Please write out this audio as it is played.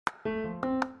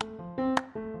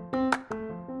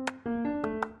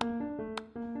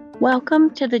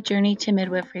Welcome to the Journey to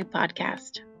Midwifery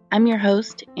podcast. I'm your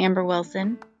host, Amber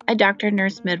Wilson, a doctor,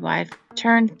 nurse, midwife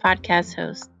turned podcast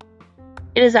host.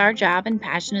 It is our job and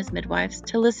passion as midwives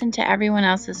to listen to everyone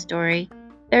else's story,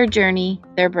 their journey,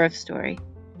 their birth story.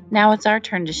 Now it's our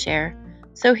turn to share.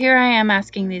 So here I am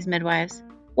asking these midwives,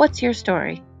 what's your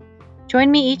story? Join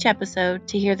me each episode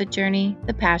to hear the journey,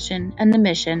 the passion, and the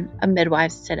mission of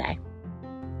midwives today.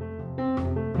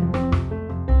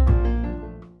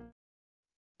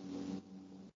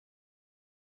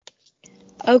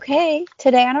 Okay,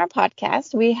 today on our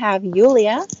podcast, we have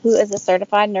Yulia, who is a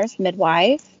certified nurse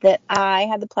midwife that I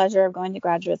had the pleasure of going to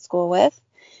graduate school with.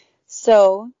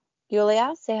 So,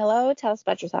 Yulia, say hello. Tell us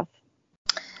about yourself.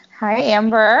 Hi,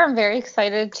 Amber. I'm very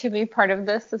excited to be part of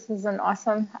this. This is an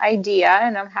awesome idea,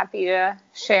 and I'm happy to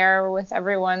share with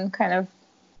everyone kind of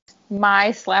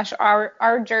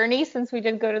our journey since we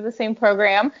did go to the same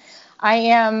program. I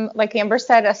am, like Amber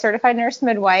said, a certified nurse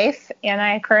midwife, and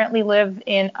I currently live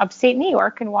in upstate New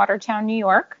York, in Watertown, New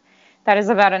York. That is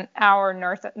about an hour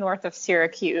north of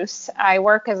Syracuse. I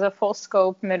work as a full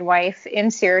scope midwife in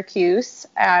Syracuse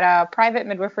at a private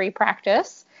midwifery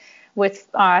practice with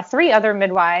 3 other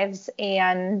midwives,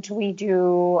 and we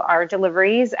do our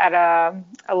deliveries at a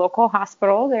local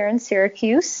hospital there in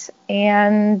Syracuse.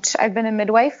 And I've been a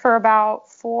midwife for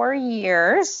about 4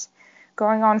 years,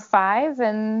 going on 5,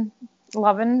 and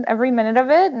loving every minute of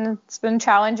it. And it's been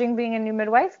challenging being a new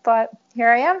midwife, but here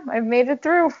I am. I've made it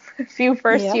through a few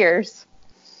first years.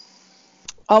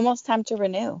 Almost time to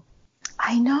renew.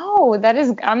 I know that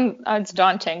is, it's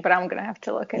daunting, but I'm going to have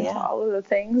to look into all of the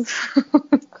things.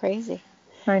 Crazy.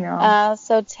 I know.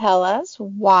 So tell us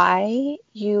why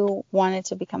you wanted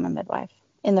to become a midwife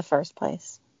in the first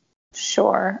place.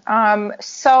 Sure.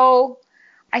 So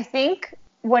I think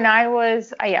when I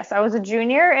was a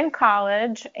junior in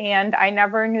college, and I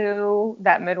never knew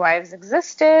that midwives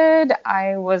existed.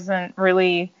 I wasn't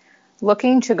really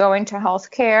looking to go into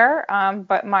healthcare,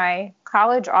 but my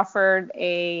college offered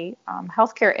a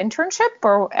healthcare internship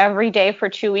where every day for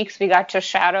 2 weeks we got to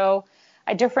shadow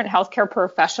a different healthcare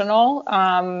professional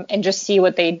and just see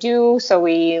what they do. So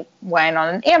we went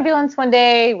on an ambulance one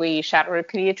day, we shadowed a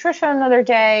pediatrician another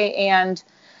day, and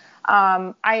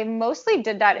I mostly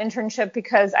did that internship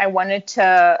because I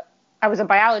was a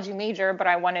biology major, but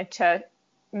I wanted to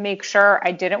make sure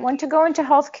I didn't want to go into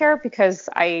healthcare because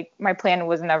my plan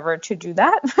was never to do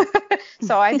that.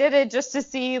 So I did it just to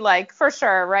see, like, for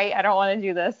sure, right? I don't want to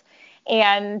do this.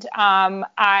 And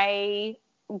I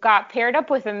got paired up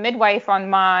with a midwife on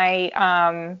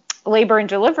my labor and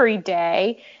delivery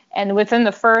day. And within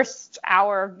the first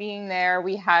hour of being there,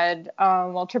 we had a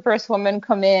multiparous woman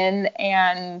come in,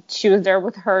 and she was there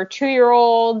with her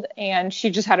 2-year-old, and she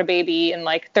just had a baby in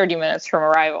like 30 minutes from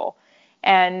arrival.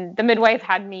 And the midwife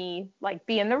had me like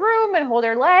be in the room and hold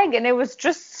her leg, and it was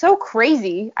just so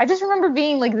crazy. I just remember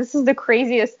being like, this is the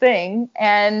craziest thing.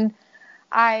 And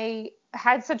I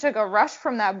had such like a rush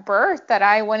from that birth that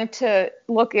I wanted to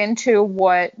look into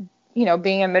what,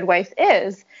 being a midwife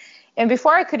is. And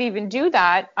before I could even do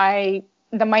that, my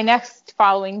next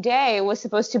following day was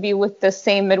supposed to be with the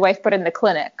same midwife, but in the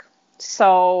clinic.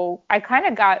 So I kind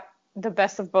of got the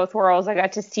best of both worlds. I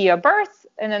got to see a birth,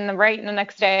 and then the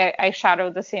next day I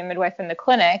shadowed the same midwife in the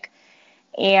clinic.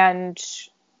 And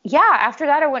after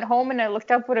that I went home and I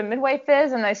looked up what a midwife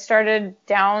is, and I started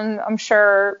down, I'm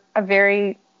sure, a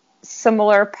very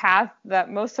similar path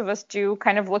that most of us do,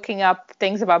 kind of looking up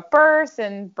things about birth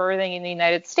and birthing in the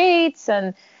United States.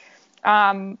 And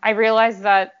I realized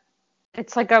that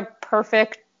it's like a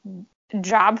perfect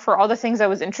job for all the things I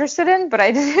was interested in, but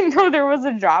I didn't know there was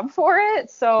a job for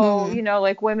it. So,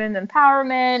 like women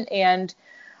empowerment and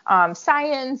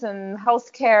science and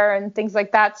healthcare and things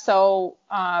like that. So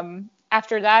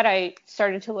after that, I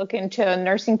started to look into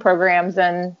nursing programs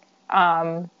and,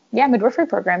 midwifery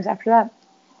programs after that.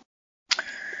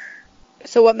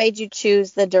 So what made you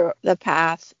choose the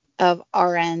path of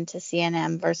RN to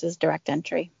CNM versus direct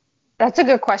entry? That's a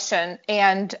good question.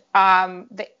 And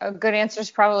a good answer is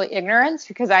probably ignorance,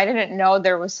 because I didn't know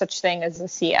there was such thing as a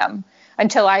CM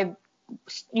until I,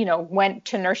 went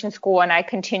to nursing school, and I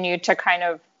continued to kind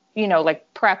of,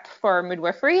 prep for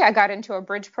midwifery. I got into a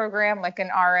bridge program, like a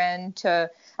BSN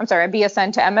to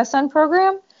MSN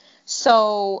program.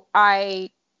 So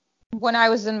when I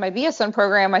was in my BSN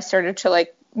program, I started to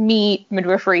meet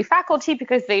midwifery faculty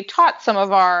because they taught some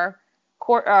of our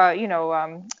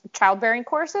childbearing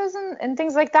courses and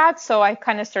things like that. So I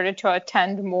kind of started to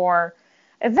attend more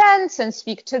events and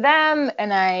speak to them.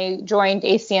 And I joined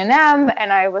ACNM,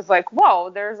 and I was like, whoa,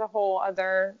 there's a whole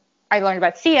other I learned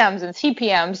about CMs and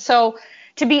CPMs. So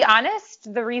to be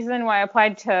honest, the reason why I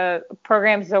applied to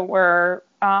programs that were,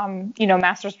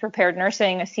 master's prepared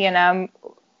nursing, a CNM,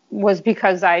 was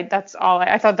because I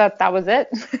thought that was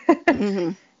it.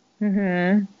 Mm-hmm.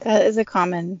 Mm-hmm. That is a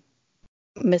common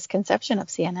misconception of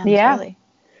CNMs, Yeah. really.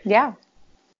 Yeah.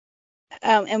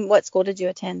 And what school did you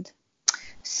attend?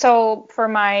 So for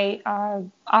my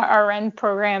RN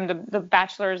program, the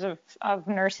bachelor's of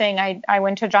nursing, I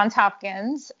went to Johns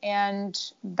Hopkins, and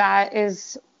that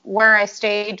is where I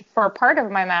stayed for part of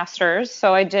my master's.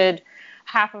 So I did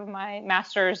half of my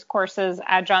master's courses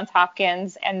at Johns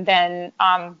Hopkins, and then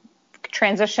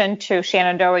transitioned to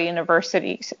Shenandoah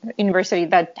University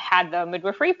that had the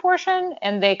midwifery portion,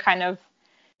 and they kind of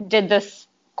did this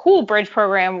cool bridge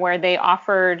program where they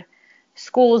offered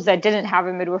schools that didn't have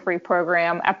a midwifery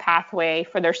program a pathway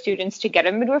for their students to get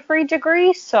a midwifery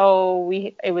degree. So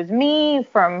it was me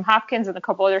from Hopkins and a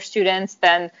couple other students,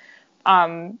 then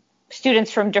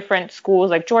students from different schools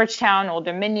like Georgetown, Old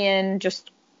Dominion,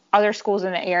 just other schools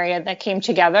in the area that came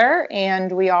together,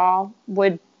 and we all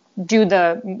would do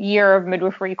the year of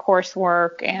midwifery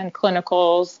coursework and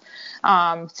clinicals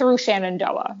through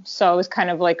Shenandoah. So it was kind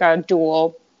of like a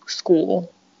dual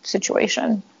school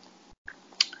situation.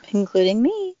 Including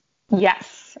me.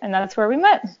 Yes, and that's where we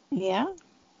met. Yeah.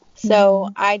 So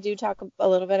I do talk a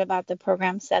little bit about the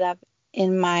program setup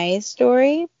in my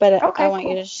story, but I want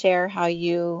you to share how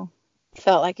you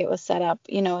felt like it was set up,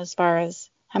 as far as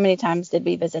how many times did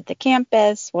we visit the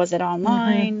campus? Was it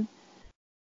online?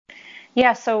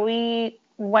 Yeah, so we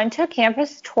went to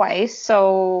campus twice.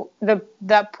 So the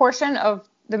portion of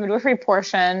the midwifery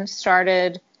portion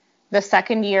started the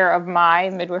second year of my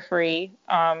midwifery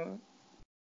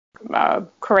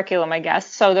curriculum, I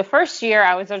guess. So the first year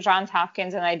I was at Johns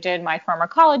Hopkins, and I did my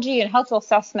pharmacology and health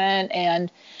assessment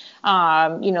and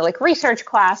like research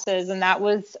classes, and that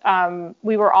was that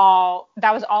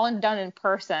was all done in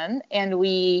person, and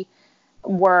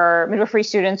midwifery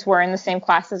students were in the same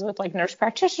classes with like nurse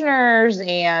practitioners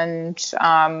and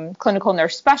clinical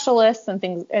nurse specialists and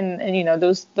things, and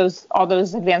all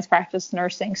those advanced practice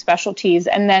nursing specialties.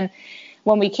 And then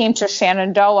when we came to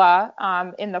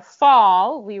Shenandoah in the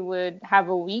fall, we would have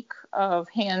a week of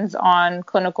hands-on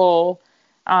clinical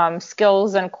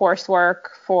skills and coursework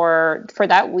for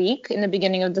that week in the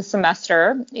beginning of the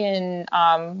semester in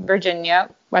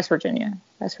West Virginia.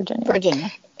 Is it Virginia?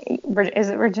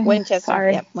 Winchester.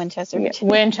 Sorry. Yep, Winchester.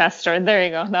 Virginia. Winchester. There you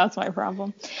go. That's my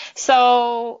problem.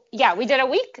 So yeah, we did a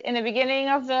week in the beginning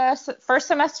of the first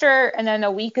semester, and then a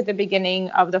week at the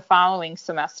beginning of the following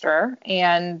semester,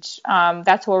 and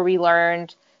that's where we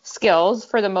learned skills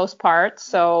for the most part.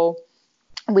 So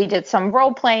we did some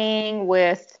role playing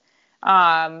with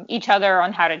each other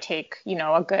on how to take,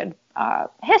 a good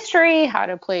history, how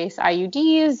to place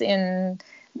IUDs in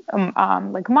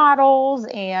like models,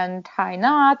 and tie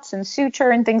knots and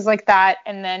suture and things like that.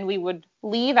 And then we would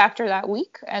leave after that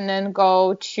week and then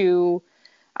go to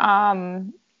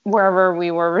wherever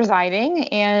we were residing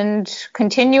and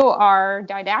continue our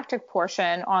didactic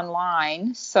portion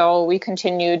online. So we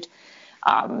continued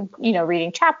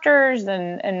reading chapters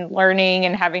and learning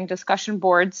and having discussion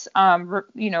boards,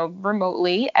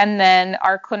 remotely. And then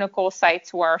our clinical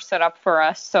sites were set up for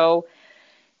us. So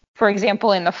for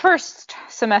example, in the first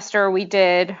semester, we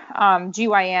did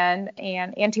GYN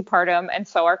and antepartum, and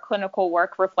so our clinical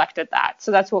work reflected that.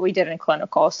 So that's what we did in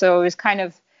clinical. So it was kind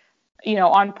of,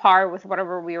 on par with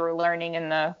whatever we were learning in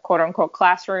the quote-unquote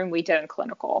classroom, we did in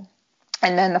clinical.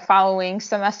 And then the following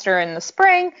semester in the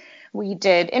spring, we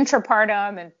did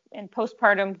intrapartum and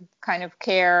postpartum kind of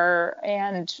care,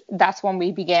 and that's when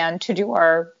we began to do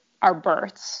our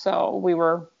births. So we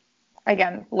were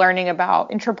again, learning about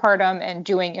intrapartum and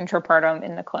doing intrapartum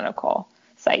in the clinical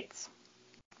sites.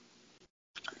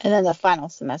 And then the final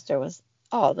semester was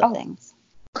all the things.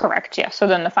 Correct, yeah. So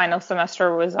then the final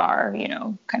semester was our,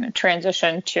 kind of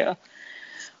transition to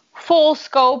full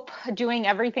scope, doing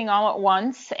everything all at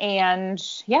once, and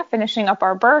finishing up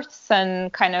our births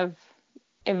and kind of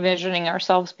envisioning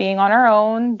ourselves being on our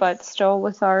own, but still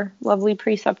with our lovely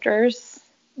preceptors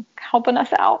helping us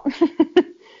out.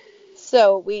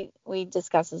 So we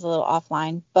discussed this a little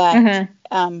offline, but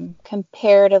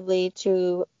comparatively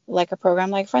to like a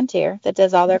program like Frontier that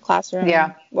does all their classroom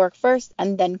work first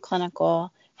and then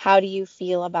clinical, how do you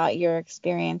feel about your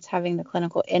experience having the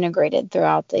clinical integrated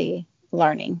throughout the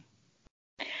learning?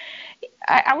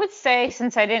 I would say,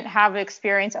 since I didn't have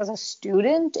experience as a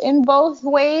student in both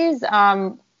ways,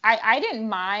 I didn't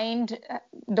mind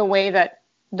the way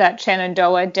that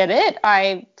Shenandoah did it.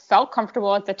 I felt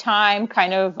comfortable at the time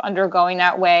kind of undergoing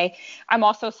that way. I'm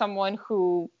also someone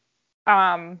who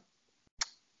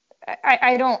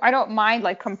I don't mind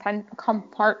like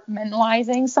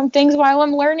compartmentalizing some things while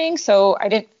I'm learning. So I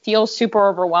didn't feel super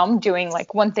overwhelmed doing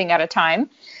like one thing at a time.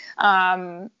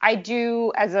 I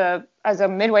do as a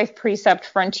midwife precept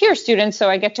frontier student, so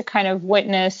I get to kind of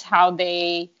witness how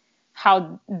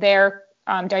their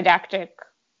didactic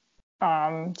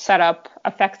setup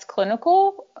affects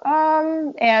clinical.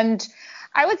 And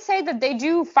I would say that they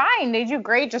do fine. They do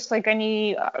great, just like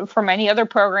any from any other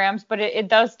programs. But it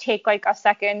does take like a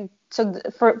second. So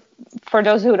for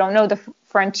those who don't know, the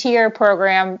Frontier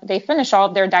program, they finish all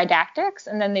of their didactics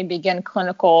and then they begin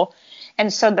clinical.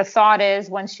 And so the thought is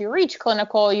once you reach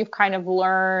clinical, you've kind of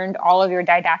learned all of your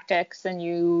didactics and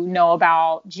you know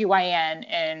about GYN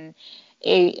and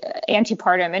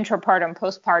antepartum, intrapartum,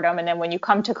 postpartum. And then when you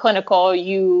come to clinical,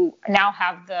 you now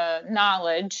have the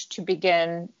knowledge to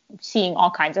begin seeing all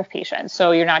kinds of patients.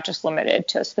 So you're not just limited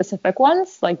to specific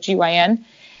ones like GYN.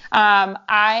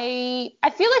 I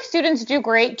feel like students do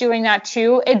great doing that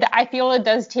too. I feel it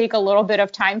does take a little bit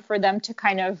of time for them to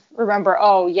kind of remember,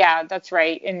 oh yeah, that's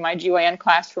right. In my GYN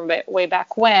class from way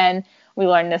back when, we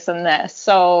learned this and this.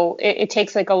 So it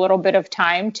takes like a little bit of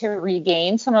time to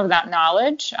regain some of that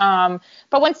knowledge.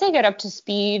 But once they get up to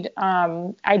speed,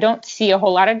 I don't see a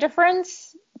whole lot of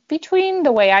difference between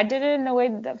the way I did it and the way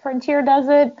that Frontier does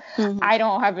it. Mm-hmm. I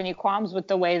don't have any qualms with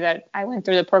the way that I went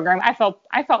through the program. I felt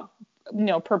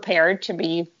prepared to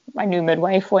be a new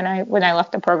midwife when I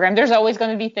left the program. There's always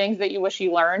going to be things that you wish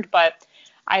you learned, but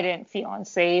I didn't feel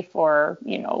unsafe or,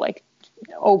 like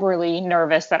overly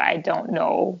nervous that I don't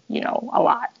know, a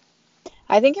lot.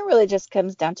 I think it really just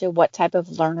comes down to what type of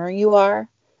learner you are.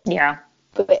 Yeah.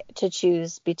 To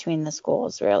choose between the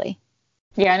schools, really.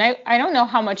 Yeah. And I don't know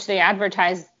how much they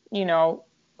advertise,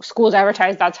 schools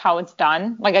advertise that's how it's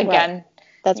done. Like, again, right.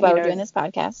 That's why we're doing this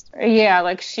podcast. Yeah,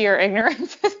 like sheer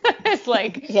ignorance. It's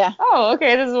like, yeah. Oh,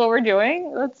 okay, this is what we're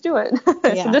doing. Let's do it.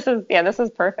 Yeah. So this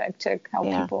is perfect to help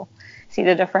people see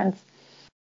the difference.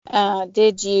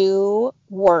 Did you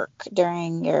work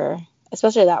during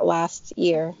especially that last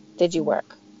year? Did you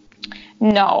work?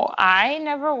 No, I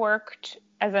never worked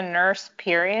as a nurse,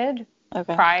 period.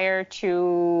 Okay. Prior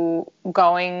to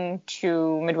going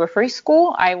to midwifery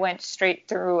school, I went straight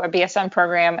through a BSN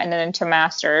program and then into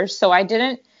master's. So I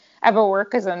didn't ever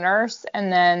work as a nurse, and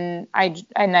then I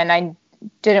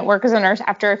didn't work as a nurse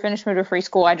after I finished midwifery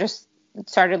school. I just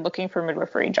started looking for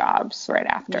midwifery jobs right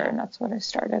after, and that's when I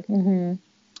started. Mm-hmm.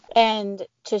 And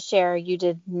to share, you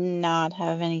did not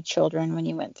have any children when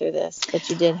you went through this, but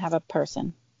you did have a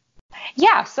person.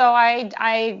 Yeah, so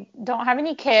I don't have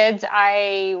any kids.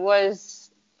 I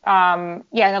was in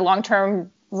a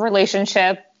long-term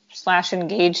relationship /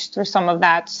 engaged through some of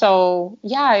that. So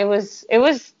yeah, it was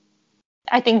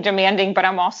I think demanding, but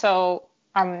I'm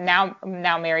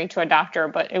now married to a doctor,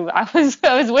 but I was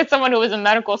with someone who was in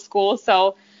medical school.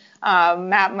 So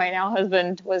Matt, my now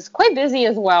husband, was quite busy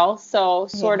as well. So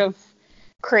sort of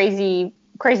crazy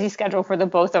schedule for the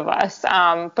both of us.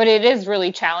 But it is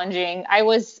really challenging.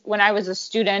 When I was a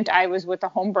student, I was with a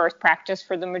home birth practice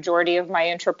for the majority of my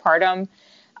intrapartum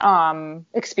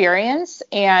experience.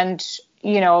 And,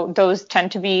 those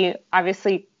tend to be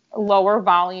obviously lower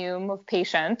volume of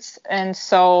patients. And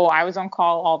so I was on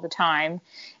call all the time.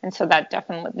 And so that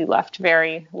definitely left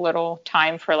very little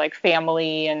time for like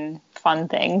family and fun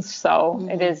things. So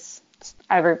it is,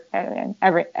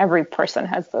 every person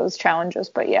has those challenges,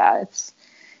 but yeah, it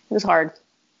was hard.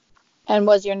 And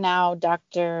was your now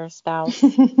doctor spouse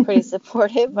pretty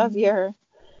supportive of your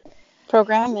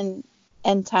program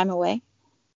and time away?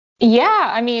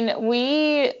 Yeah, I mean,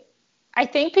 I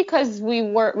think because we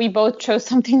both chose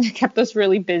something that kept us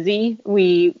really busy,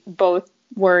 we both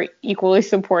were equally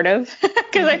supportive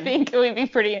because I think it would be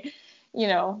pretty,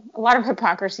 a lot of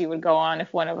hypocrisy would go on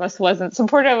if one of us wasn't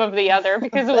supportive of the other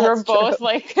because we were both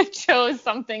true. Chose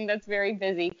something that's very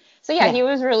busy. So yeah, he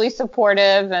was really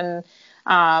supportive. And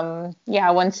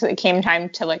once it came time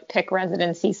to pick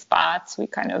residency spots, we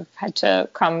kind of had to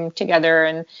come together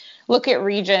and look at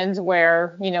regions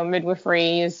where,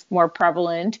 midwifery is more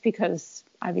prevalent because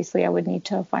obviously I would need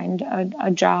to find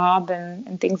a job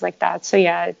and things like that. So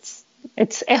yeah,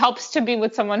 it helps to be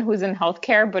with someone who's in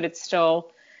healthcare, but it's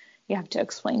still, you have to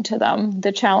explain to them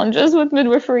the challenges with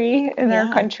midwifery in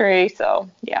our country. So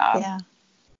yeah. Yeah.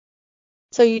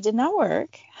 So you did not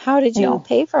work. How did you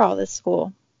pay for all this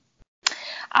school?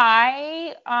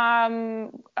 I,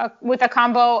 with a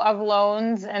combo of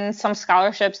loans and some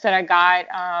scholarships that I got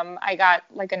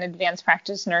like an advanced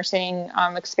practice nursing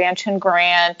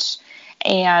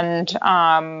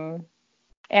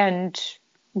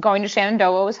Going to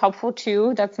Shenandoah was helpful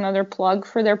too. That's another plug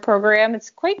for their program. It's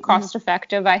quite cost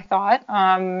effective, I thought.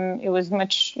 It was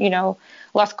much,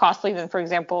 less costly than, for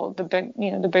example,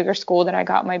 the bigger school that I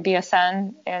got my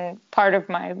BSN and part of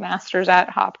my master's at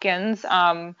Hopkins.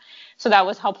 So that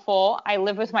was helpful. I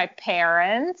lived with my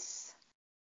parents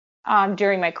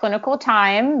during my clinical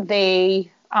time. They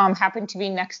happened to be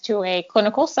next to a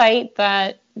clinical site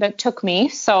that took me,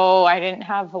 so I didn't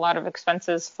have a lot of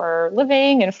expenses for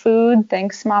living and food.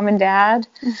 Thanks, Mom and Dad.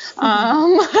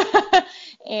 And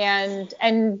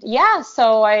yeah,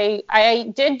 so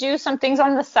I did do some things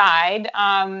on the side.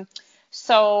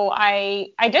 So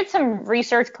I did some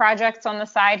research projects on the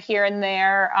side here and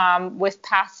there with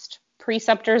past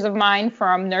preceptors of mine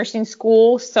from nursing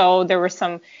school. So there were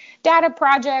some data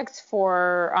projects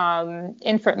for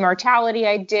infant mortality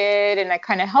I did, and I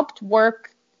kind of helped work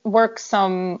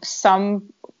some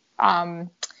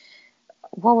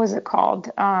what was it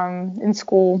called in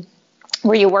school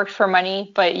where you worked for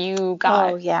money but you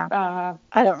got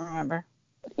I don't remember.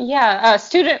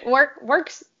 Student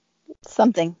works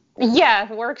Something.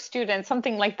 Work student,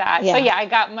 something like that. So I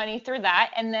got money through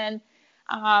that. And then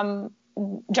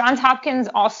Johns Hopkins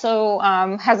also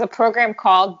has a program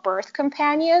called Birth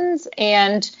Companions,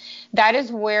 and that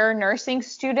is where nursing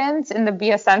students in the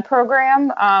BSN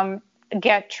program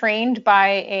get trained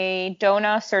by a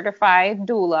DONA certified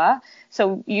doula.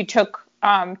 So you took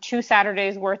 2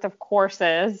 Saturdays worth of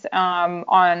courses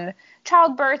on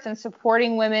childbirth and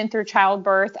supporting women through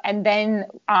childbirth. And then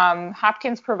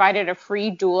Hopkins provided a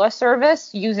free doula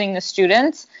service using the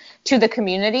students to the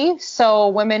community. So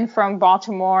women from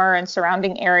Baltimore and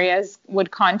surrounding areas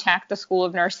would contact the School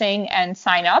of Nursing and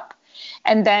sign up.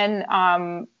 And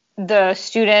then the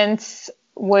students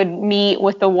would meet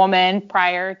with the woman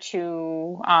prior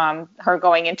to her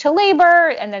going into labor,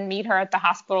 and then meet her at the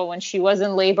hospital when she was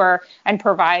in labor and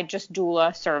provide just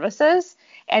doula services.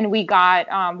 And we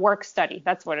got work study.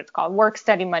 That's what it's called, work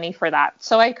study money for that.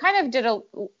 So I kind of did a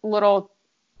little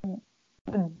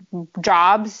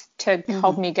jobs to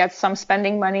help me get some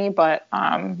spending money. But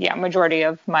majority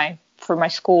of my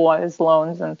school is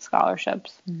loans and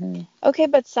scholarships. Okay,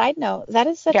 but side note, that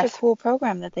is such a cool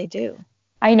program that they do.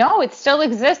 I know, it still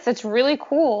exists. It's really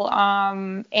cool.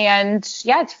 And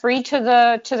it's free to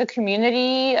the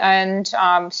community,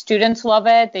 and students love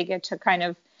it. They get to kind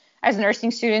of, as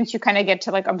nursing students, you kind of get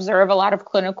to like observe a lot of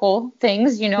clinical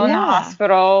things, in the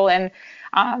hospital. And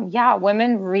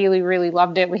women really, really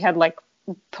loved it. We had like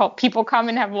people come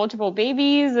and have multiple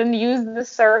babies and use the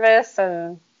service,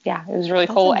 and it was really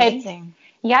cool. Amazing.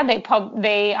 We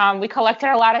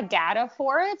collected a lot of data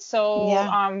for it. So,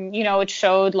 it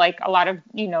showed like a lot of,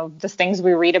 the things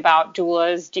we read about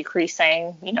doulas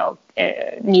decreasing,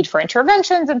 need for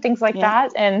interventions and things like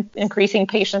that, and increasing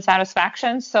patient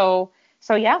satisfaction. So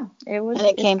it was. And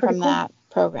it came from cool. that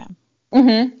program.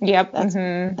 Mm-hmm. Yep.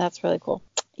 That's really cool.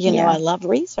 I love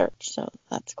research, so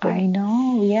that's cool. I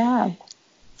know. Yeah.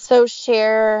 So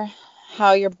share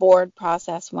how your board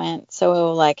process went.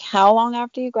 So like, how long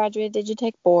after you graduated did you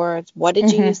take boards? What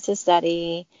did you use to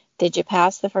study? Did you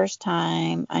pass the first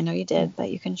time? I know you did,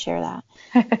 but you can share that.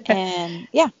 And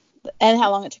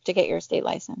how long it took to get your state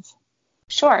license.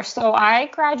 Sure. So I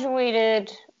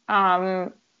graduated, I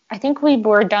think we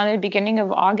were done at the beginning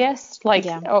of August,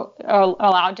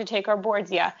 allowed to take our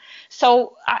boards. Yeah.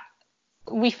 So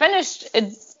we finished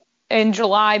in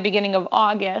July, beginning of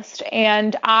August,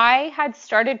 and I had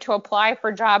started to apply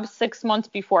for jobs 6 months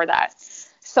before that.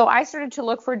 So I started to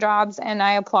look for jobs, and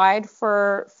I applied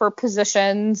for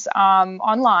positions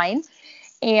online,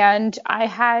 and I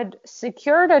had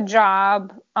secured a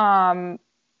job and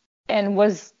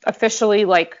was officially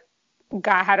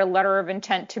had a letter of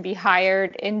intent to be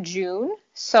hired in June.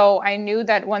 So I knew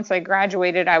that once I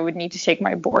graduated, I would need to take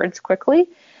my boards quickly.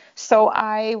 So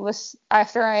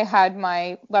after I had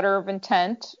my letter of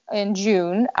intent in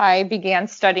June, I began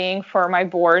studying for my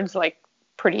boards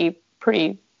pretty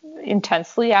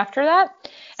intensely after that.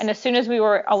 And as soon as we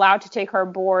were allowed to take our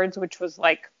boards, which was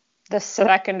like the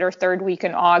second or third week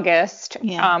in August,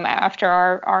 after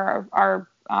our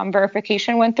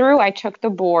verification went through, I took the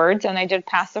boards, and I did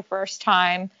pass the first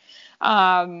time.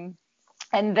 And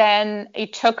then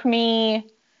it took me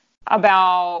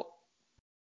about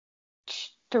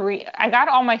I got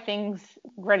all my things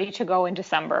ready to go in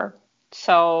December.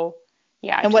 So,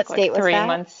 and what state was that? 3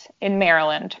 months in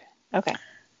Maryland. Okay.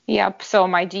 Yep. So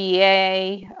my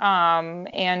DEA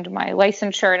and my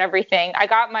licensure and everything. I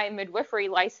got my midwifery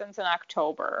license in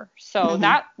October. So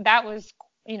that was,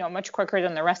 much quicker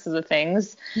than the rest of the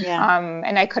things. Yeah.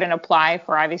 And I couldn't apply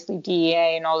for obviously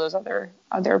DEA and all those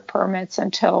other permits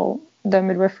until the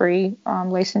midwifery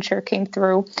licensure came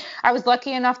through. I was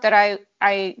lucky enough that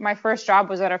my first job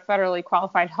was at a federally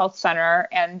qualified health center,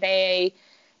 and they,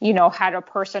 had a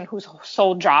person whose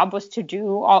sole job was to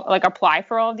apply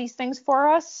for all of these things for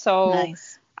us. So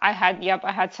Nice. I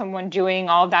had someone doing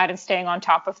all of that and staying on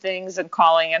top of things and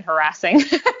calling and harassing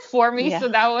for me. Yeah. So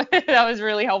that was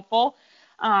really helpful.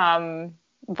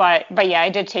 But yeah, I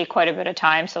did take quite a bit of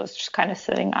time. So it's just kind of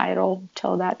sitting idle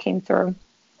till that came through.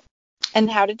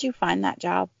 And how did you find that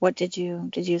job? Did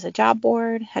you use a job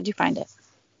board? How'd you find it?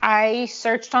 I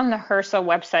searched on the HRSA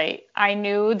website. I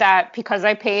knew that because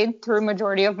I paid through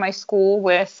majority of my school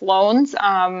with loans,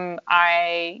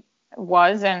 I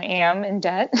was and am in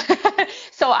debt.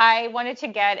 So I wanted to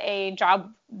get a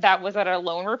job that was at a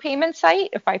loan repayment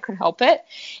site if I could help it.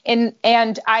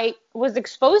 And I was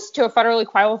exposed to a federally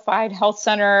qualified health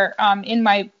center in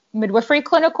my midwifery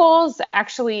clinicals.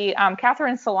 Actually,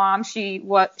 Catherine Salam, she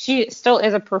still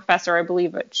is a professor, I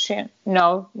believe,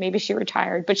 maybe she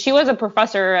retired, but she was a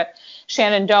professor at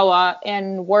Shenandoah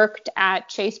and worked at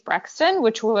Chase Brexton,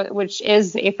 which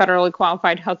is a federally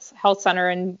qualified health center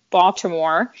in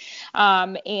Baltimore.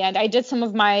 And I did some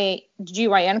of my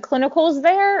GYN clinicals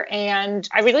there, and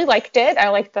I really liked it. I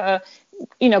liked the,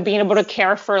 being able to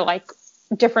care for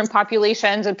different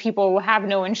populations of people who have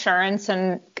no insurance,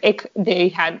 and they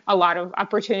had a lot of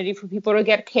opportunity for people to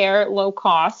get care at low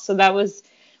cost. So that was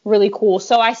really cool.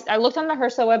 So I looked on the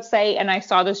HRSA website and I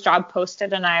saw this job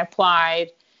posted and I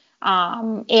applied.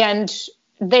 And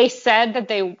they said that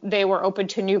they were open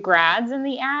to new grads in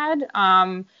the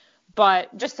ad.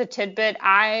 But just a tidbit,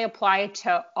 I applied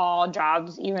to all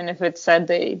jobs, even if it said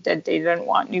that they didn't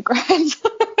want new grads.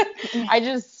 I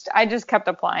just kept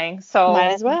applying. So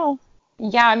might as well.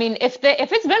 Yeah, I mean, if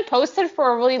it's been posted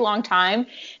for a really long time,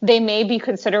 they may be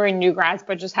considering new grads,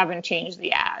 but just haven't changed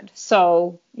the ad.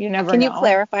 So you never know. Can you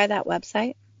clarify that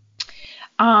website?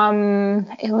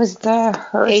 It was the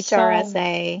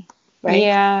HRSA, right?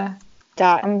 Yeah.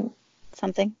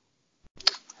 Something.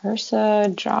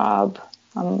 HRSA job.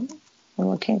 I'm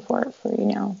looking for it for you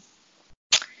now.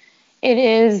 It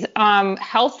is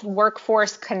Health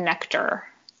Workforce Connector.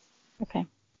 Okay.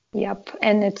 Yep,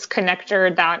 and it's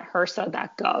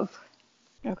connector.hrsa.gov.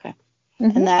 Okay.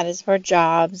 Mm-hmm. And that is for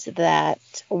jobs that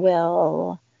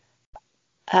will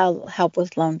help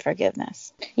with loan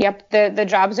forgiveness. Yep, the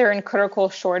jobs are in critical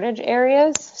shortage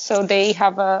areas, so they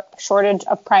have a shortage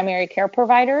of primary care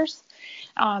providers.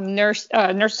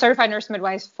 Certified nurse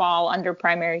midwives fall under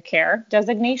primary care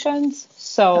designations.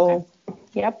 So,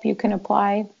 Yep, you can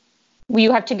apply.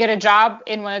 You have to get a job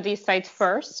in one of these sites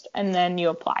first, and then you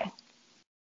apply.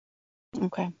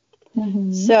 Okay.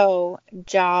 Mm-hmm. So,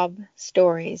 job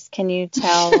stories. Can you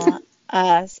tell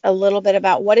us a little bit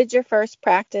about what did your first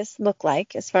practice look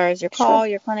like as far as your call,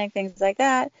 your clinic, things like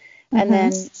that, and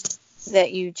then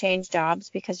that you changed jobs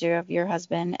because you're of your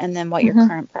husband, and then what your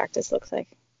current practice looks like?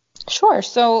 Sure.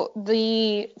 So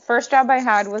the first job I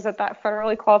had was at that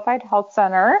federally qualified health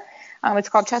center. It's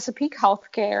called Chesapeake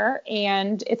Healthcare,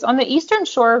 and it's on the eastern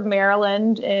shore of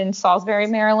Maryland in Salisbury,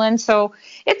 Maryland. So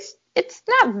it's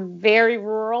not very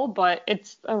rural, but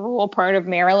it's a rural part of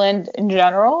Maryland in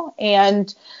general.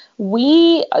 And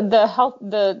the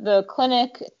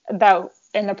clinic that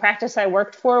in the practice I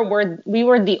worked for, we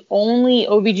were the only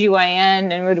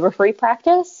OBGYN and midwifery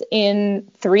practice in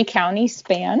 3 county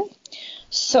span.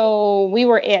 So we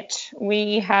were it.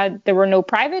 There were no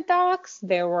private docs.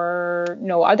 There were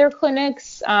no other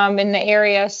clinics in the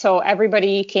area. So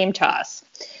everybody came to us.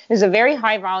 It was a very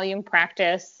high volume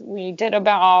practice. We did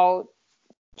about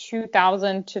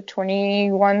 2,000 to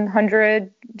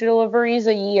 2,100 deliveries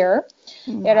a year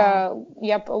at a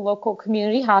local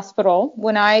community hospital.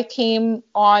 When I came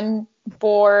on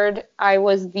board, I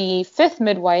was the 5th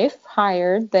midwife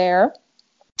hired there.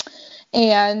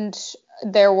 And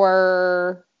there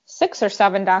were 6 or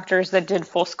 7 doctors that did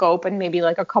full scope and maybe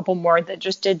a couple more that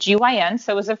just did GYN.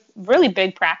 So it was a really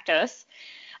big practice.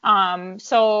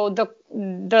 So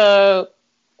the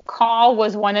call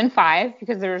was 1 in 5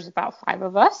 because there's about 5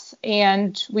 of us,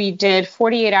 and we did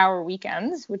 48-hour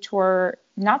weekends, which were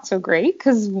not so great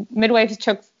because midwives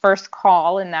took first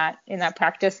call in that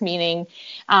practice, meaning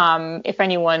if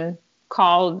anyone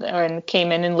called and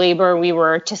came in labor, we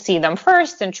were to see them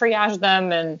first and triage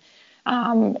them, and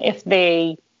if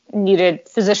they needed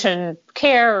physician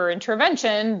care or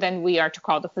intervention, then we are to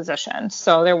call the physician.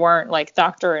 So there weren't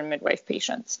doctor and midwife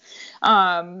patients.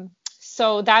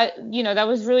 So that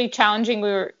was really challenging. We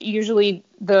were usually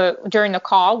during the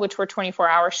call, which were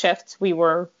 24-hour shifts, we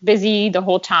were busy the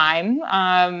whole time.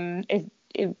 I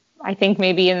think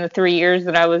maybe in the 3 years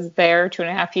that I was there,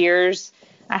 2.5 years,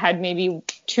 I had maybe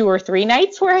 2 or 3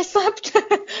 nights where I slept.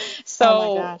 So,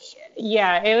 oh my gosh.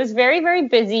 yeah, it was very, very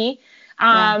busy.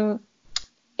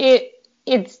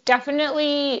 It's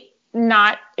definitely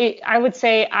not, I would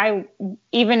say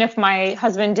even if my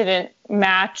husband didn't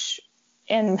match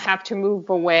and have to move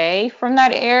away from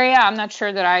that area, I'm not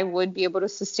sure that I would be able to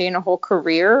sustain a whole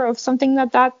career of something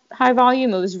that high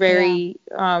volume. It was very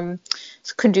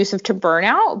conducive to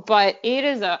burnout, but it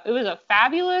was a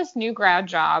fabulous new grad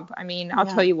job. I mean, I'll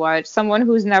tell you what, someone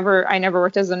I never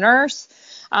worked as a nurse.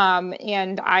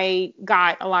 And I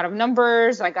got a lot of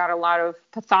numbers. I got a lot of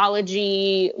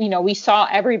pathology. We saw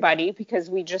everybody because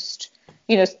we just,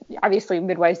 obviously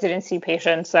midwives didn't see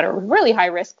patients that are really high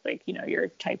risk, like, your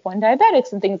type 1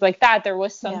 diabetics and things like that. There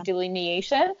was some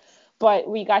delineation, but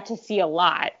we got to see a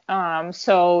lot.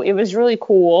 So it was really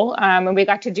cool. And we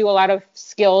got to do a lot of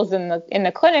skills in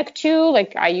the clinic too,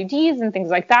 like IUDs and things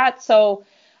like that. So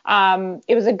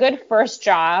it was a good first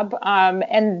job.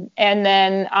 And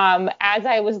then as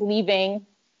I was leaving,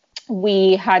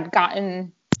 we had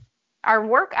gotten, our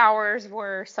work hours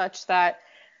were such that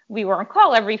we were on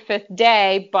call every 5th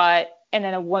day, and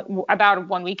then about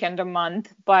one weekend a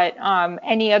month. But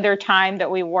any other time that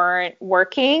we weren't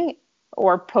working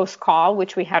or post call,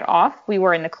 which we had off, we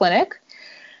were in the clinic.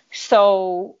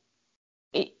 So,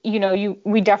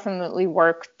 we definitely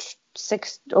worked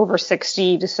over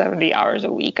 60 to 70 hours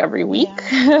a week every week.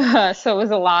 Yeah. So it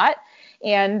was a lot.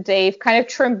 And they've kind of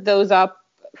trimmed those up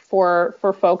for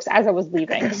folks as I was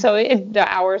leaving. So the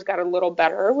hours got a little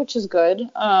better, which is good.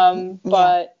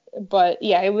 But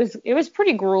yeah, it was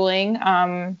pretty grueling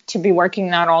to be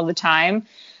working that all the time.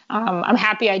 I'm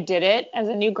happy I did it as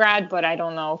a new grad, but I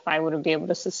don't know if I would be able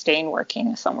to sustain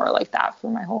working somewhere like that for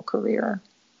my whole career.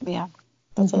 Yeah,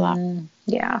 that's a lot.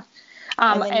 Yeah.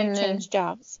 And then you changed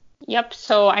jobs. Yep.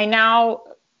 So I now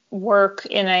work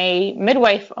in a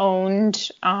midwife-owned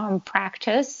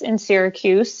practice in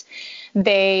Syracuse.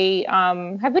 They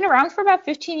have been around for about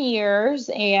 15 years,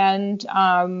 and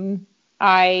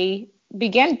I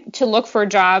began to look for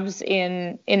jobs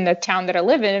in the town that I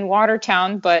live in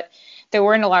Watertown, but there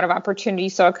weren't a lot of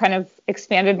opportunities, so I kind of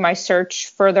expanded my search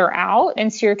further out,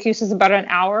 and Syracuse is about an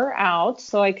hour out,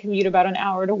 so I commute about an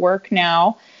hour to work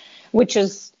now, which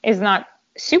is not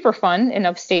super fun in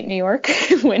upstate New York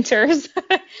winters.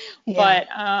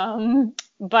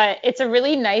 But it's a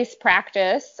really nice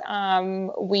practice.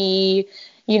 We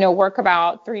work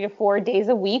about 3 to 4 days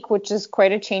a week, which is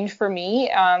quite a change for me.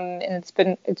 And it's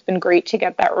been great to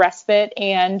get that respite.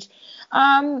 And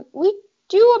we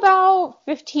do about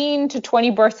 15 to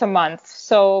 20 births a month,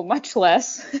 so much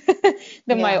less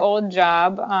than my old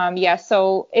job.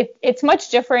 So it's much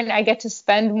different. I get to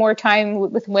spend more time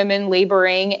with women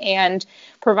laboring and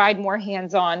provide more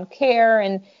hands-on care.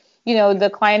 And the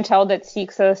clientele that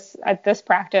seeks us at this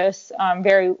practice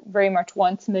very, very much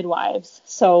wants midwives.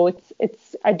 So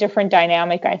it's a different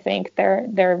dynamic, I think.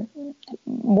 They're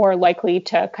more likely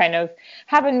to kind of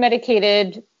have a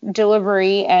medicated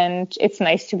delivery, and it's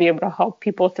nice to be able to help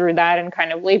people through that and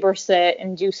kind of labor sit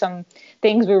and do some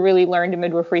things we really learned in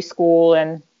midwifery school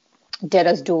and did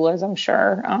as doulas, I'm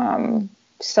sure.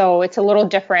 So it's a little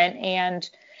different. And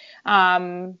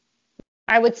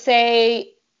I would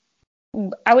say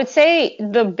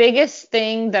the biggest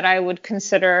thing that I would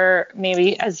consider,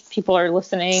 maybe as people are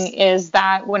listening, is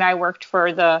that when I worked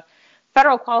for the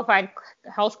federal qualified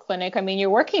health clinic, I mean, you're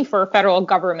working for a federal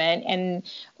government,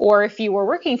 or if you were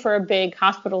working for a big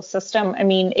hospital system, I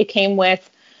mean, it came with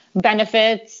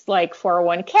benefits like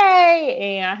 401k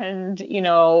and,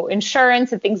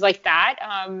 insurance and things like that.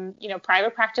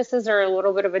 Private practices are a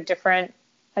little bit of a different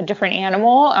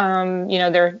animal.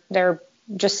 They're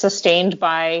just sustained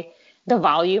by the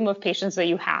volume of patients that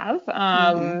you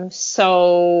have.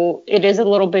 So it is a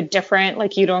little bit different.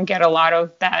 Like, you don't get a lot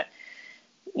of that.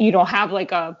 You don't have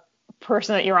like a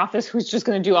person at your office who's just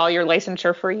going to do all your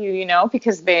licensure for you,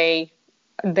 because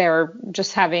they're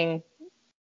just having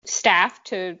staff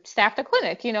to staff the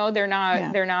clinic. They're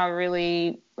not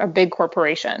really a big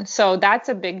corporation. So that's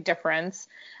a big difference,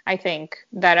 I think,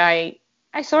 that I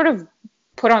sort of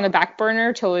put on the back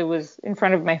burner till it was in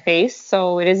front of my face.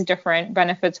 So it is different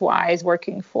benefits wise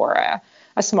working for a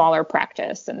smaller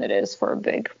practice than it is for a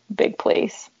big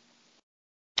place.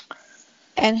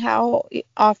 And how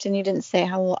often, you didn't say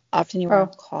how often you were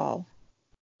on call?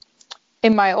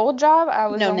 In my old job, I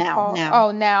was on call. Now.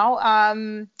 Oh, now.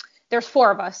 There's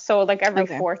 4 of us, so like every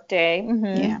 4th day. Mm-hmm.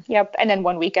 Yeah. Yep. And then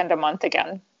one weekend a month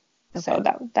again. Okay. So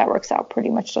that works out pretty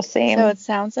much the same. So it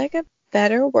sounds like a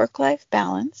better work-life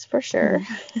balance for sure.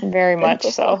 Very much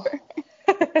so.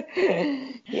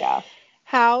 Yeah.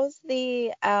 How's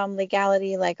the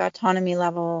legality, like autonomy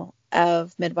level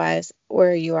of midwives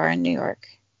where you are in New York?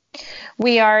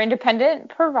 We are independent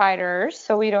providers,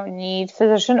 so we don't need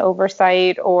physician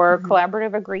oversight or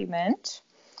collaborative agreement.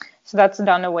 So that's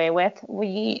done away with.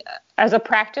 We, as a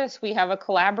practice, we have a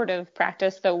collaborative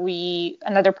practice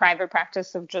another private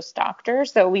practice of just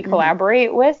doctors that we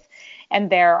collaborate with, and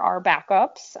they're our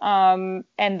backups.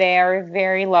 And they are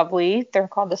very lovely. They're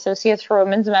called Associates for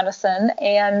Women's Medicine,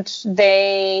 and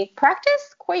they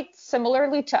practice quite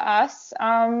similarly to us,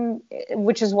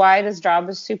 which is why this job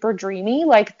is super dreamy.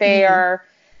 Like they're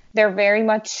very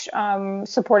much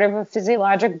supportive of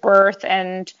physiologic birth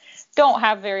and don't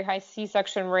have very high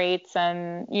C-section rates,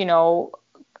 and, you know,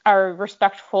 are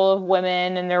respectful of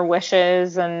women and their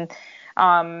wishes. And,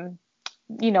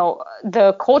 you know,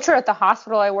 the culture at the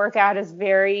hospital I work at is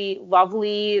very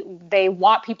lovely. They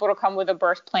want people to come with a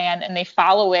birth plan and they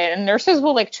follow it. And nurses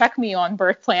will like check me on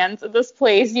birth plans at this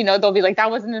place. You know, they'll be like, that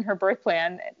wasn't in her birth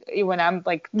plan, when I'm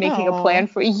like making a plan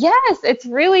for, yes, it's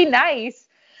really nice.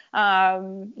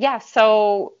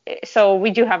 So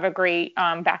we do have a great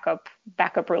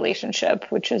backup relationship,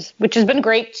 which has been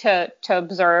great to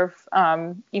observe,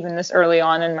 even this early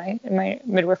on in my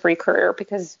midwifery career,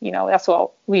 because, you know, that's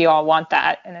what we all want,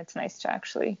 that, and it's nice to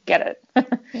actually get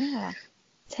it. Yeah.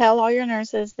 Tell all your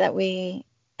nurses that we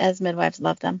as midwives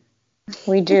love them.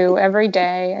 We do every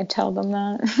day. I tell them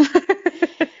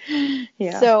that.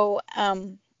 Yeah. So,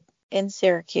 in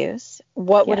Syracuse,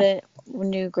 what would a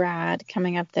new grad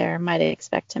coming up there might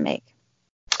expect to make?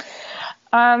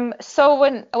 So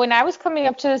when I was coming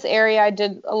up to this area, I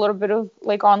did a little bit of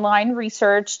like online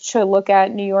research to look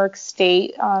at New York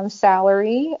State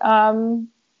salary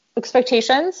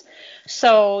expectations.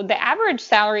 So the average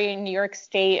salary in New York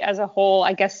State as a whole,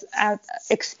 I guess,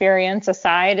 experience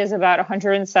aside, is about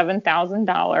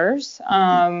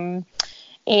 $107,000.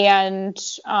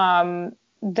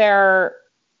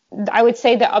 I would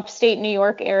say the upstate New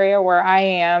York area where I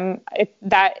am,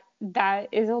 that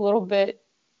is a little bit,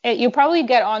 you probably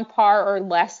get on par or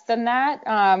less than that.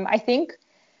 I think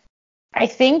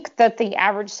that the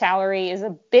average salary is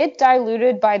a bit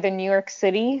diluted by the New York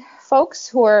City folks,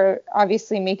 who are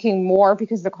obviously making more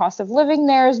because the cost of living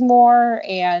there is more,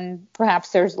 and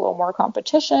perhaps there's a little more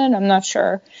competition. I'm not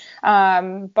sure.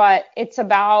 But it's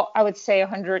about, I would say,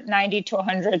 190 to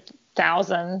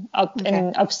 100,000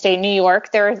 in upstate New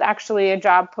York. There is actually a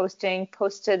job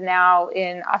posted now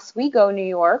in Oswego, New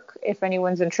York, if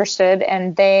anyone's interested,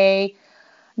 and they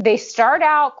start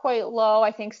out quite low,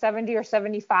 I think 70 or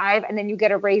 75, and then you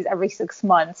get a raise every 6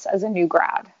 months as a new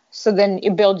grad. So then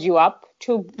it builds you up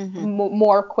to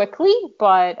more quickly.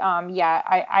 But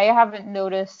I haven't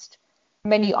noticed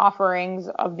many offerings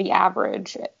of the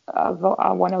average of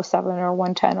 107 or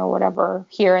 110 or whatever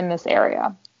here in this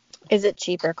area. Is it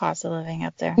cheaper cost of living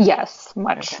up there? Yes,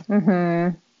 much.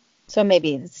 Okay. So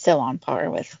maybe it's still on par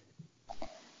with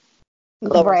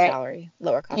lower salary,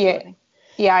 lower cost of living.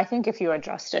 Yeah, I think if you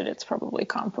adjust it, it's probably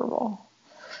comparable.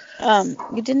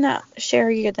 You did not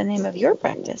share the name of your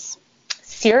practice.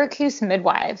 Syracuse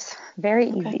Midwives. Very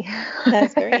easy.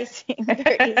 That's very easy.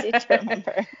 Very easy to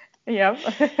remember. Yep.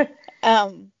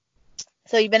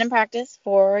 So you've been in practice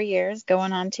 4 years,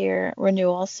 going on to your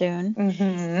renewal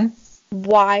soon.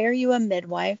 Why are you a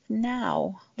midwife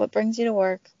now? What brings you to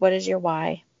work? What is your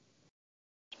why?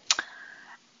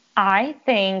 I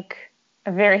think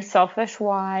a very selfish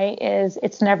why is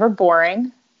it's never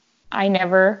boring. I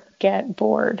never get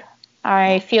bored.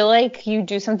 I feel like you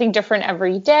do something different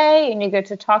every day, and you get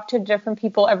to talk to different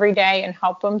people every day and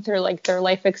help them through like their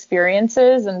life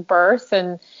experiences and birth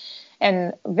and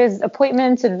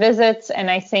appointments and visits. And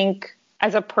I think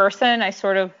as a person, I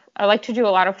like to do a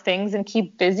lot of things and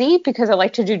keep busy because I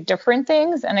like to do different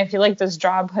things. And I feel like this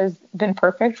job has been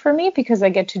perfect for me because I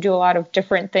get to do a lot of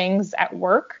different things at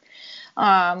work.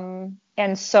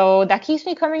 And so that keeps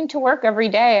me coming to work every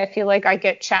day. I feel like I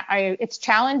get it's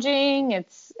challenging.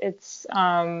 It's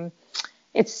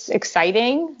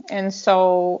exciting. And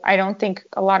so I don't think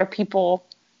a lot of people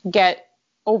get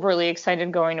overly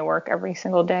excited going to work every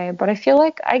single day, but I feel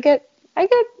like I get a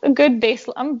good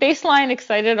baseline. I'm baseline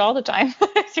excited all the time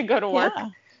to go to work. Yeah,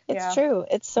 it's true.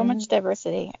 It's so much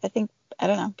diversity. I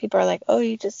don't know. People are like, oh,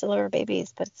 you just deliver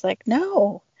babies, but it's like,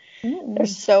 no,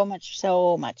 there's so much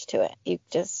to it. You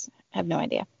just have no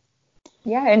idea.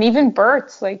 Yeah. And even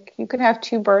births, like you could have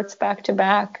 2 births back to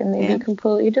back and they'd be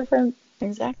completely different.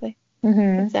 Exactly.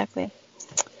 Exactly.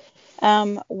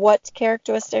 What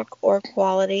characteristic or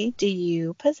quality do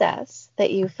you possess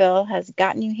that you feel has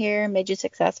gotten you here, made you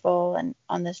successful and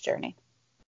on this journey?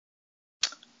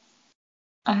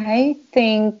 I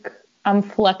think I'm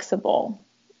flexible.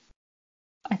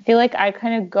 I feel like I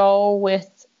kind of go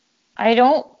with, I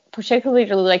don't particularly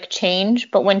like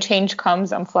change, but when change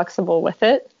comes, I'm flexible with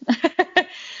it.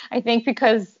 I think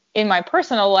because in my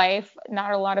personal life,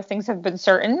 not a lot of things have been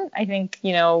certain. I think,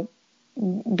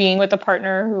 being with a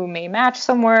partner who may match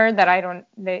somewhere that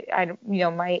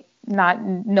might not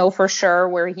know for sure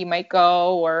where he might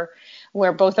go or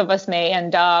where both of us may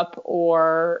end up,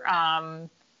 or,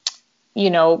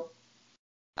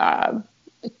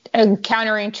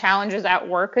 encountering challenges at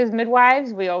work as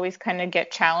midwives. We always kind of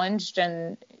get challenged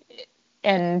and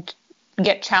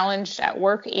get challenged at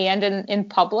work and in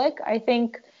public, I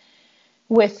think,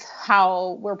 with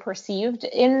how we're perceived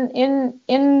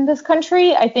in this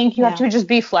country. I think you have to just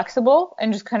be flexible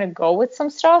and just kind of go with some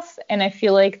stuff. And I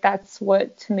feel like that's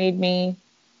what made me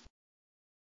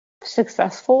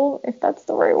successful, if that's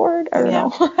the right word. I don't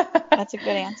know. That's a good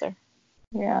answer.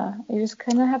 Yeah, you just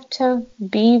kind of have to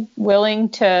be willing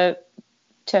to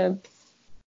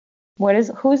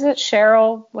who's it?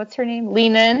 Cheryl, what's her name?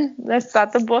 Lean In. That's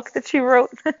not the book that she wrote.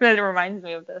 That reminds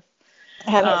me of this.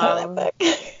 I don't know that book.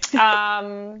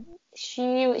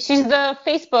 She's the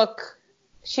Facebook.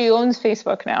 She owns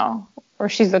Facebook now, or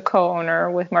she's the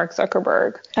co-owner with Mark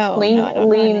Zuckerberg. Oh, no, I don't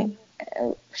know.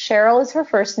 Cheryl is her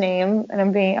first name, and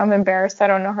I'm embarrassed I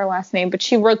don't know her last name, but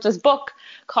she wrote this book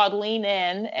called Lean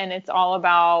In, and it's all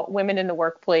about women in the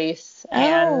workplace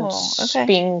and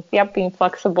being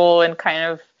flexible and kind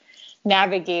of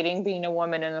navigating being a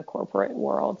woman in the corporate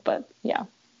world. But yeah,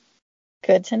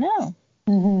 good to know.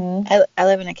 Mm-hmm. I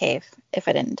live in a cave, if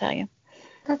I didn't tell you.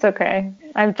 That's okay.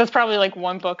 That's probably like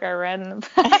one book I read in the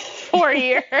past 4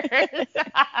 years.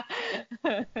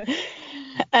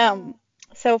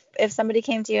 So if somebody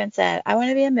came to you and said, I want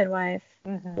to be a midwife,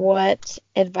 what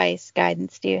advice,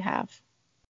 guidance do you have?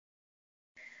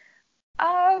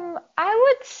 I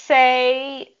would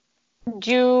say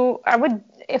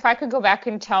if I could go back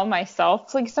and tell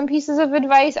myself like some pieces of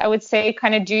advice, I would say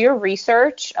kind of do your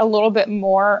research a little bit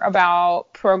more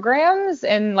about programs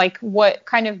and like what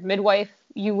kind of midwife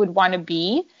you would want to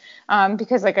be.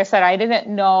 Because like I said, I didn't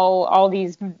know all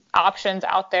these options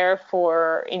out there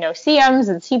for, CMs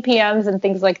and CPMs and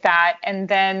things like that. And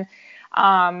then,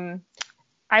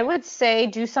 I would say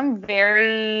do some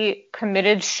very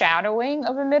committed shadowing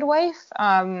of a midwife.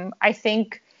 I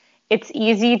think it's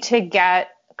easy to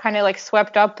get kind of like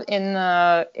swept up in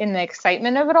the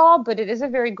excitement of it all, but it is a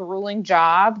very grueling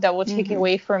job that will take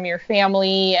away from your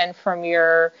family and from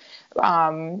your,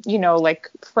 like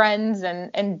friends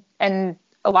and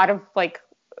a lot of like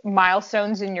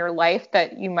milestones in your life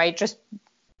that you might just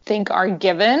think are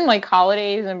given, like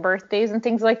holidays and birthdays and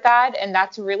things like that. And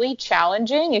that's really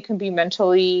challenging. It can be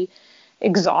mentally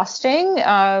exhausting,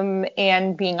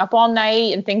 and being up all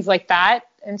night and things like that.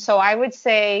 And so I would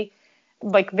say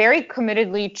like very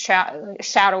committedly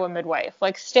shadow a midwife,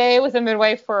 like stay with a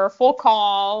midwife for a full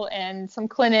call and some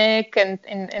clinic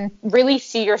and really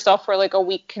see yourself for like a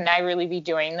week. Can I really be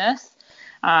doing this?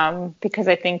 Because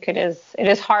I think it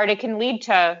is hard. It can lead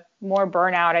to more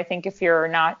burnout, I think, if you're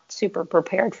not super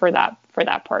prepared for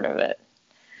that part of it.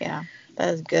 Yeah,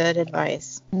 that is good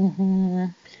advice. Mm-hmm.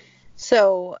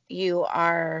 So you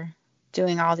are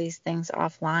doing all these things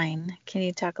offline. Can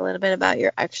you talk a little bit about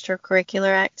your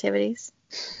extracurricular activities?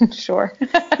 Sure.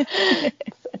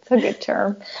 It's a good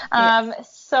term.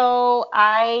 Yes. So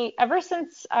I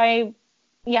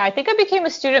think I became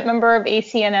a student member of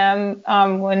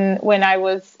ACNM when I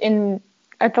was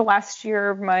at the last year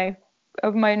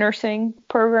of my nursing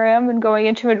program and going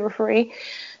into midwifery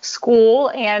school.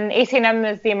 And ACNM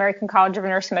is the American College of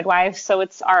Nurse Midwives, so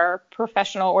it's our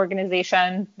professional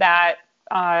organization that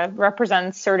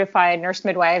represents certified nurse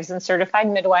midwives and certified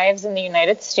midwives in the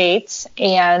United States.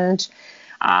 And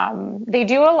they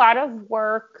do a lot of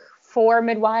work for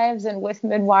midwives and with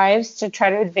midwives to try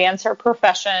to advance our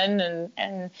profession.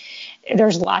 And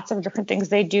there's lots of different things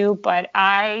they do. But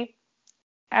after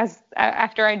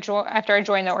I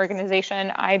joined the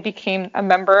organization, I became a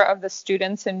member of the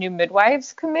Students and New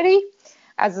Midwives Committee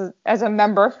as a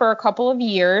member for a couple of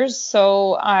years.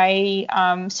 So I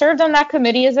served on that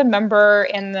committee as a member,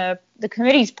 and the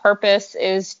committee's purpose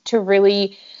is to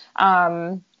really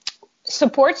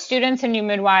support students and new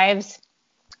midwives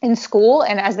in school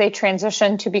and as they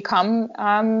transition to become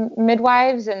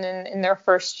midwives, and in their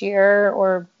first year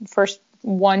or first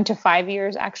 1 to 5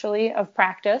 years actually of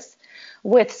practice,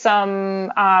 with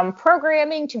some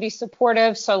programming to be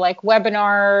supportive. So like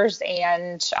webinars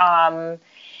and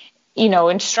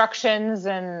instructions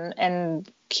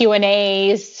and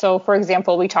Q&As. So for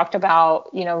example, we talked about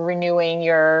renewing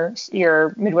your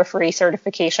midwifery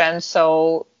certification.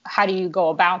 So how do you go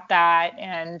about that,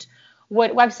 and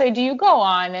what website do you go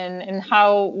on, and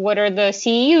what are the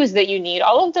CEUs that you need?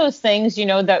 All of those things,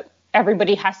 that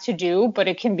everybody has to do, but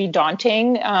it can be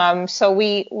daunting. So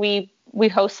we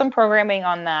host some programming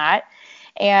on that.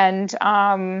 And,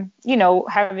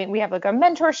 we have like a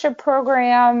mentorship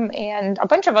program and a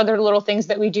bunch of other little things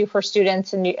that we do for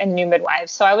students and new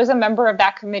midwives. So I was a member of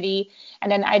that committee.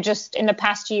 And then I just, in the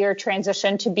past year,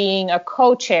 transitioned to being a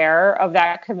co-chair of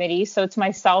that committee. So it's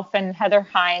myself, and Heather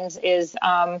Hines is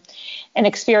an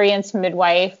experienced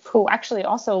midwife who actually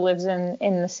also lives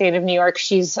in the state of New York.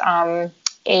 She's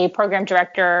a program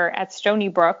director at Stony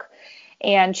Brook.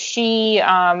 And she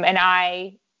and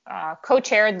I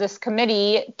co-chaired this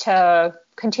committee to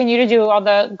continue to do all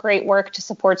the great work to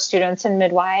support students and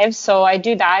midwives. So I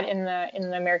do that in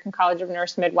the American College of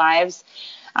Nurse Midwives.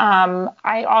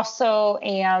 I also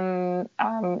am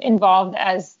involved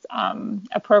as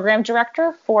a program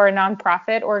director for a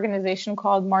nonprofit organization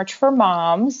called March for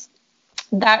Moms.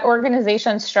 That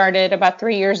organization started about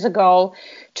 3 years ago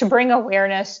to bring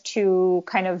awareness to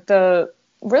kind of the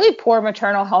really poor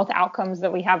maternal health outcomes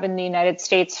that we have in the United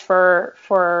States for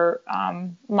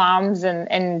moms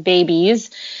and babies.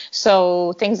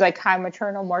 So things like high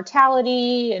maternal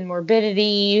mortality and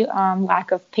morbidity,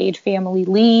 lack of paid family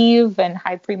leave, and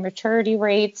high prematurity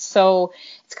rates. So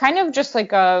it's kind of just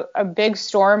like a big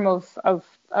storm of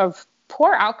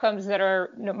poor outcomes that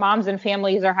moms and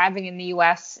families are having in the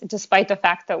U.S., despite the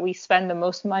fact that we spend the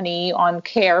most money on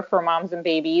care for moms and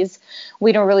babies.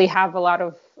 We don't really have a lot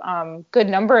of good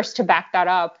numbers to back that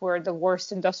up. We're the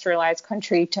worst industrialized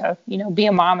country to, be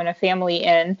a mom and a family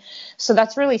in. So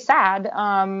that's really sad.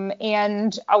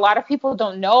 And a lot of people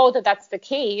don't know that that's the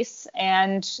case.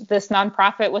 And this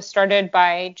nonprofit was started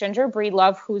by Ginger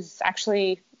Breedlove, who's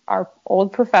actually our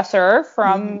old professor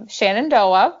from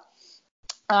Shenandoah.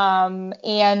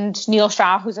 And Neil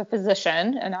Shah, who's a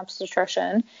physician, an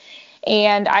obstetrician.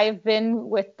 And I've been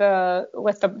with the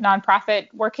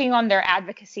nonprofit working on their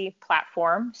advocacy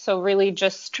platform. So really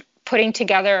just putting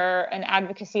together an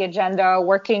advocacy agenda,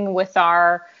 working with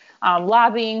our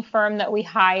lobbying firm that we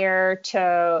hire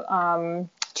to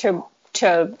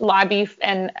lobby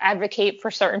and advocate for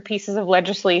certain pieces of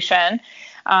legislation,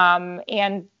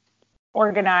 and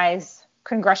organize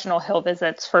Congressional Hill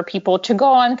visits for people to go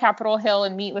on Capitol Hill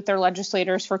and meet with their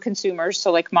legislators for consumers.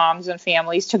 So like moms and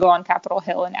families to go on Capitol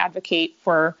Hill and advocate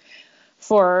for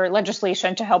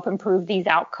legislation to help improve these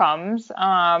outcomes.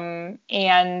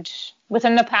 And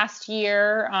within the past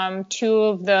year, 2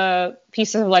 of the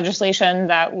pieces of legislation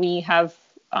that we have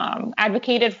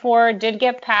advocated for did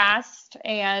get passed,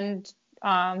 and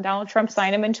Donald Trump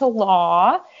signed them into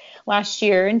law last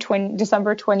year in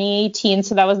December 2018.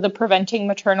 So that was the Preventing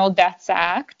Maternal Deaths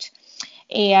Act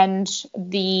and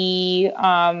the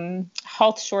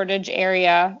health shortage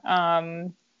area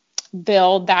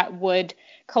bill that would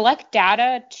collect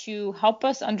data to help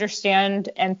us understand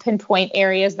and pinpoint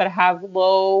areas that have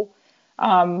low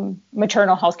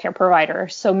maternal health care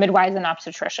providers, so midwives and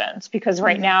obstetricians, because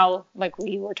right now, like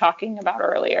we were talking about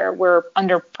earlier, we're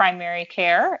under primary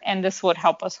care, and this would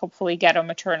help us hopefully get a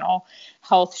maternal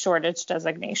health shortage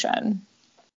designation.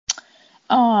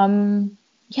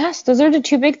 Yes, those are the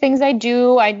 2 big things I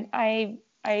do. I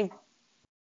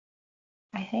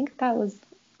think that was.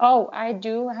 Oh, I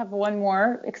do have one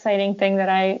more exciting thing that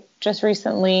I just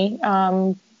recently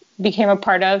became a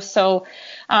part of. So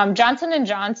Johnson &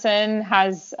 Johnson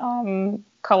has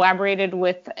collaborated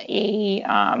with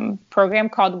a program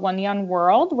called One Young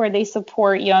World, where they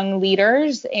support young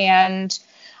leaders. And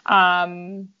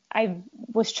I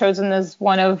was chosen as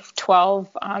one of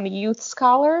 12 youth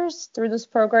scholars through this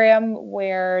program,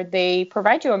 where they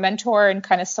provide you a mentor and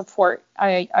kind of support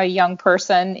a young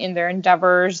person in their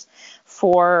endeavors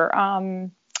for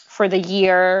the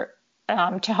year,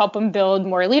 to help them build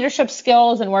more leadership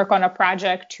skills and work on a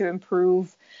project to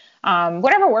improve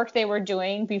whatever work they were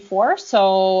doing before.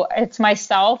 So it's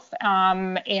myself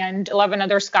and 11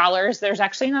 other scholars. There's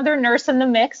actually another nurse in the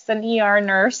mix, an ER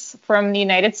nurse from the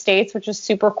United States, which is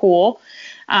super cool.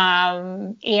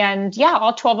 And yeah,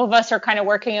 all 12 of us are kind of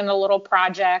working in a little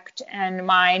project, and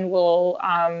mine will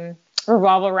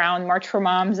revolve around March for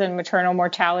Moms and maternal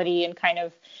mortality, and kind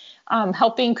of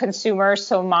helping consumers,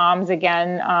 so moms,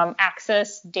 again,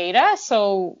 access data.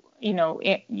 So,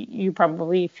 you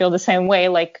probably feel the same way.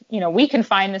 Like, we can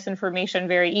find this information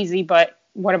very easy, but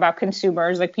what about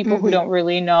consumers, like people who don't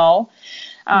really know?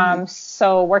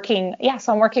 So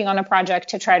I'm working on a project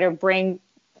to try to bring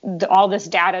all this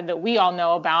data that we all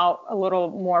know about a little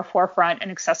more forefront and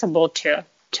accessible to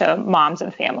moms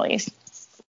and families.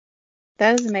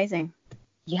 That is amazing.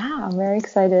 Yeah, I'm very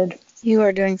excited. You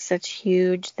are doing such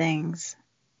huge things.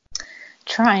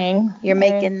 Trying. You're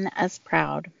making us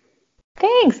proud.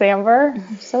 Thanks, Amber.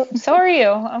 So are you.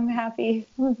 I'm happy.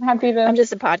 I'm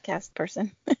just a podcast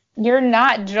person. You're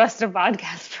not just a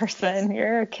podcast person.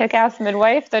 You're a kick-ass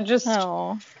midwife that just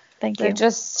thank you.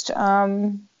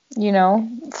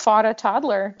 Fought a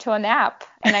toddler to a nap.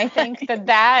 And I think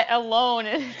that alone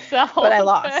in itself. But I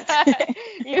lost.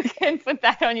 You can put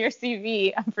that on your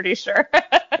CV, I'm pretty sure.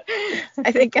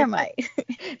 I think I might.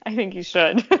 I think you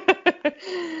should.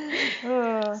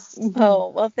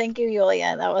 Well, thank you,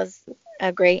 Yulia. That was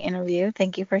a great interview.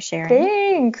 Thank you for sharing.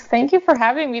 Thanks. Thank you for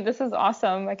having me. This is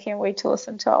awesome. I can't wait to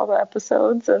listen to all the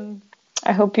episodes, and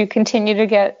I hope you continue to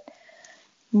get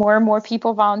more and more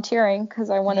people volunteering,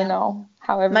 because I want to know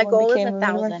how everyone became.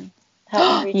 My goal is 1,000.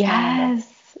 Help me reach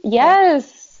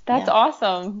Yes. That's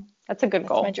awesome. That's a good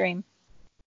goal. That's my dream.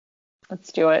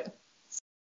 Let's do it.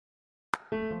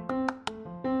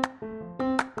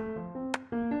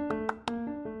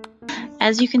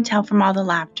 As you can tell from all the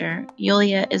laughter,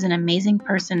 Yulia is an amazing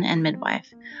person and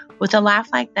midwife. With a laugh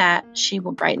like that, she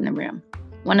will brighten the room.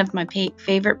 One of my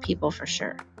favorite people for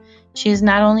sure. She is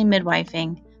not only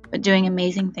midwifing, but doing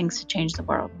amazing things to change the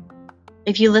world.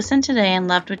 If you listened today and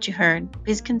loved what you heard,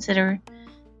 please consider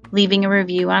leaving a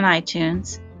review on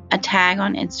iTunes, a tag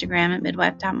on Instagram at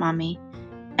midwife.mommy,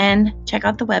 and check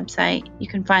out the website. You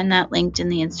can find that linked in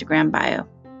the Instagram bio.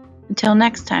 Until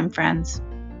next time, friends.